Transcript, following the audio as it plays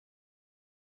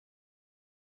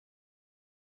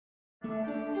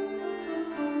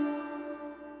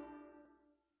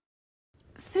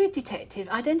Food Detective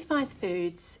identifies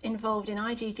foods involved in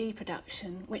IgG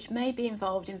production which may be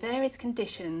involved in various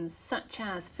conditions such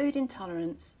as food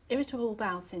intolerance, irritable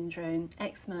bowel syndrome,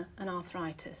 eczema and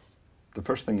arthritis. The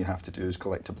first thing you have to do is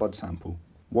collect a blood sample.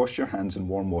 Wash your hands in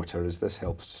warm water as this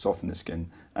helps to soften the skin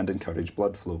and encourage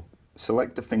blood flow.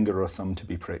 Select the finger or thumb to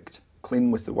be pricked.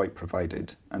 Clean with the wipe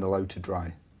provided and allow to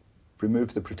dry.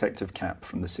 Remove the protective cap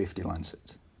from the safety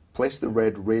lancet. Place the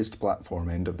red raised platform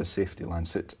end of the safety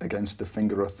lancet against the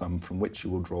finger or thumb from which you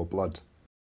will draw blood.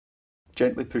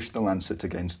 Gently push the lancet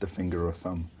against the finger or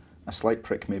thumb. A slight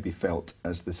prick may be felt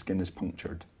as the skin is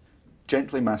punctured.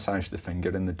 Gently massage the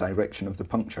finger in the direction of the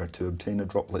puncture to obtain a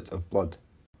droplet of blood.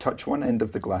 Touch one end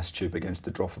of the glass tube against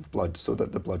the drop of blood so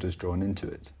that the blood is drawn into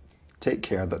it. Take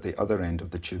care that the other end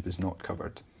of the tube is not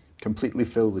covered. Completely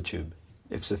fill the tube.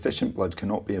 If sufficient blood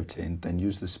cannot be obtained, then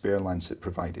use the spare lancet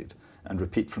provided and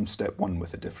repeat from step 1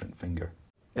 with a different finger.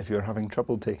 If you're having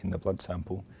trouble taking the blood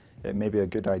sample, it may be a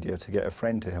good idea to get a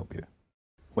friend to help you.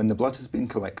 When the blood has been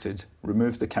collected,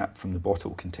 remove the cap from the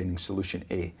bottle containing solution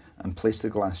A and place the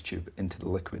glass tube into the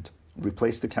liquid.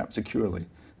 Replace the cap securely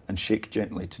and shake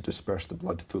gently to disperse the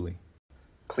blood fully.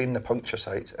 Clean the puncture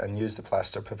site and use the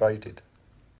plaster provided.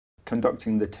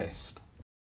 Conducting the test.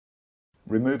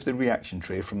 Remove the reaction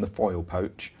tray from the foil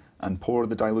pouch and pour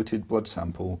the diluted blood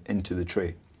sample into the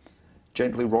tray.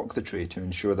 Gently rock the tray to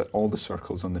ensure that all the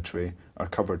circles on the tray are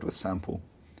covered with sample.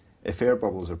 If air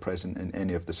bubbles are present in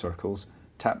any of the circles,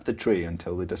 tap the tray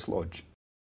until they dislodge.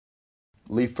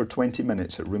 Leave for 20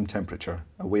 minutes at room temperature,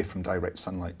 away from direct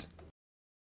sunlight.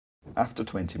 After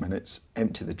 20 minutes,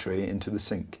 empty the tray into the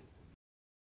sink.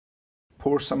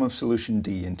 Pour some of solution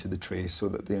D into the tray so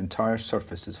that the entire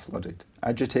surface is flooded.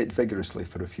 Agitate vigorously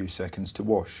for a few seconds to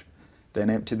wash, then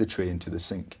empty the tray into the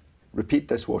sink. Repeat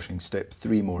this washing step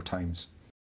 3 more times.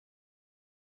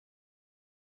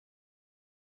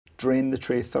 Drain the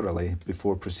tray thoroughly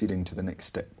before proceeding to the next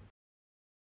step.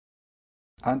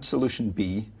 Add solution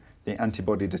B, the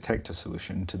antibody detector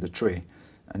solution, to the tray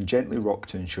and gently rock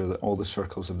to ensure that all the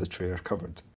circles of the tray are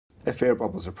covered. If air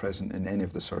bubbles are present in any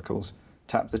of the circles,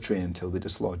 tap the tray until they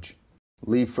dislodge.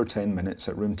 Leave for 10 minutes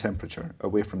at room temperature,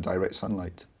 away from direct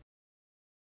sunlight.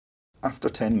 After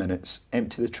 10 minutes,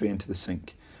 empty the tray into the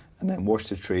sink and then wash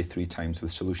the tray 3 times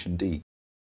with solution D.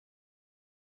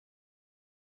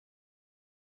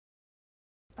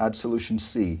 Add solution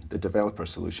C, the developer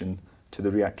solution, to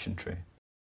the reaction tray.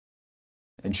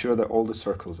 Ensure that all the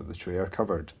circles of the tray are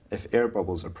covered. If air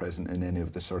bubbles are present in any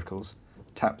of the circles,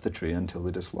 tap the tray until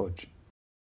they dislodge.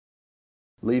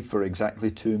 Leave for exactly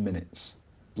 2 minutes.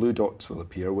 Blue dots will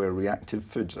appear where reactive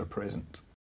foods are present.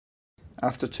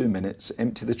 After 2 minutes,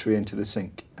 empty the tray into the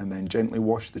sink and then gently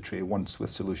wash the tray once with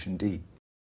solution D.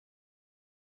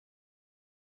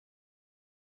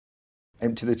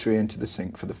 Empty the tray into the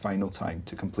sink for the final time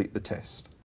to complete the test.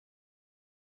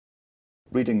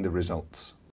 Reading the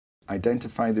results.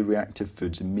 Identify the reactive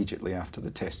foods immediately after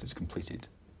the test is completed.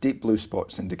 Deep blue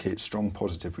spots indicate strong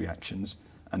positive reactions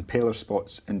and paler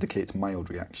spots indicate mild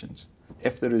reactions.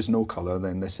 If there is no colour,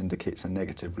 then this indicates a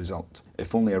negative result.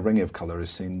 If only a ring of colour is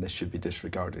seen, this should be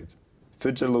disregarded.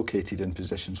 Foods are located in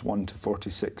positions 1 to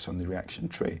 46 on the reaction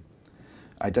tray.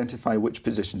 Identify which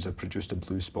positions have produced a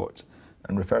blue spot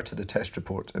and refer to the test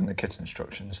report in the kit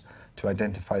instructions to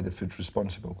identify the foods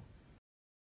responsible.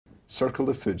 Circle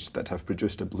the foods that have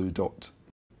produced a blue dot.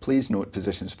 Please note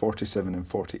positions 47 and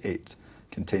 48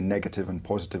 contain negative and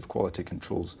positive quality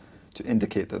controls to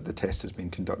indicate that the test has been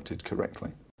conducted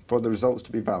correctly. For the results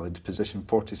to be valid, position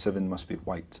 47 must be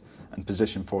white and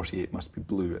position 48 must be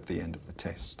blue at the end of the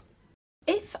test.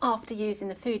 If after using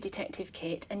the Food Detective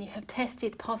kit and you have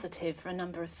tested positive for a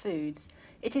number of foods,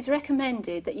 it is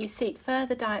recommended that you seek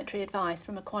further dietary advice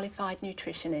from a qualified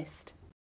nutritionist.